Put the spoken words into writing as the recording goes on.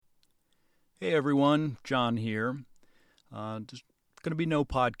Hey everyone, John here. There's going to be no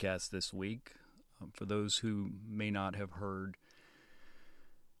podcast this week. For those who may not have heard,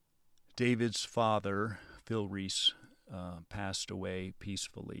 David's father, Phil Reese, passed away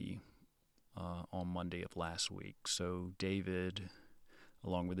peacefully on Monday of last week. So David,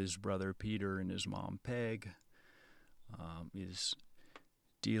 along with his brother Peter and his mom Peg, is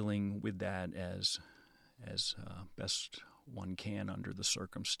dealing with that as best one can under the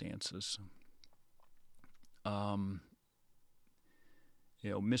circumstances.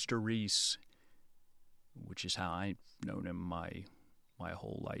 Mr. Reese, which is how I've known him my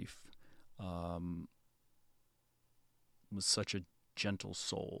whole life, was such a gentle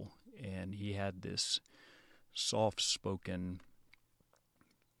soul, and he had this soft-spoken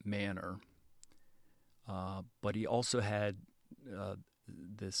manner, but he also had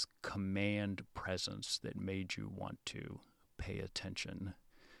this command presence that made you want to pay attention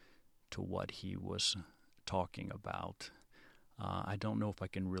to what he was talking about. I don't know if I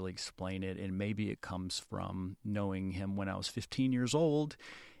can really explain it, and maybe it comes from knowing him when I was 15 years old,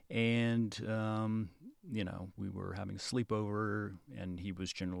 and, we were having a sleepover, and he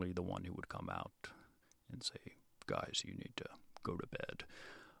was generally the one who would come out and say, guys, you need to go to bed.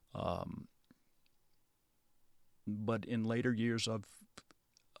 But in later years, I've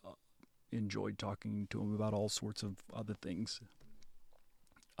enjoyed talking to him about all sorts of other things.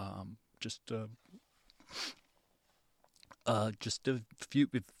 I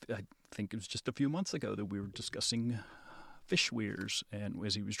think it was just a few months ago that we were discussing fish weirs, and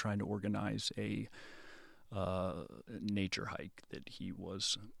as he was trying to organize a nature hike that he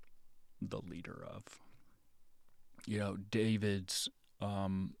was the leader of. David's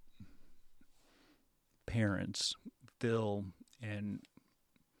parents, Phil and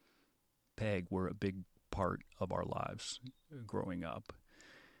Peg, were a big part of our lives growing up,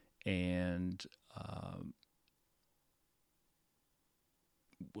 and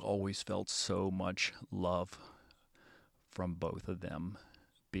always felt so much love from both of them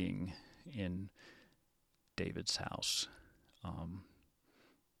being in David's house.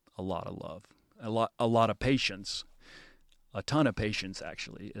 A lot of love, a lot of patience, a ton of patience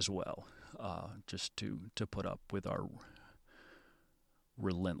actually as well, just to put up with our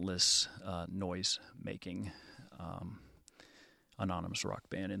relentless noise making. Anonymous rock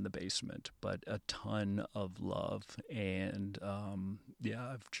band in the basement, but a ton of love, and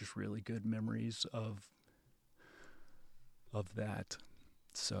I've just really good memories of that.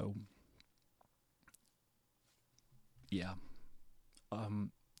 So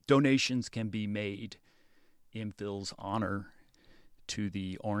donations can be made in Phil's honor to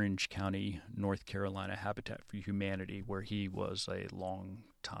the Orange County, North Carolina Habitat for Humanity, where he was a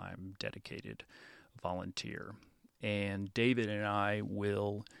long-time dedicated volunteer. And David and I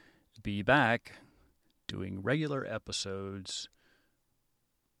will be back doing regular episodes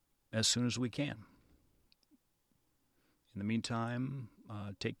as soon as we can. In the meantime,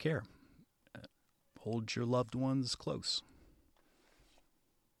 take care. Hold your loved ones close.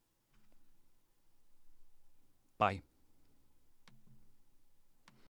 Bye.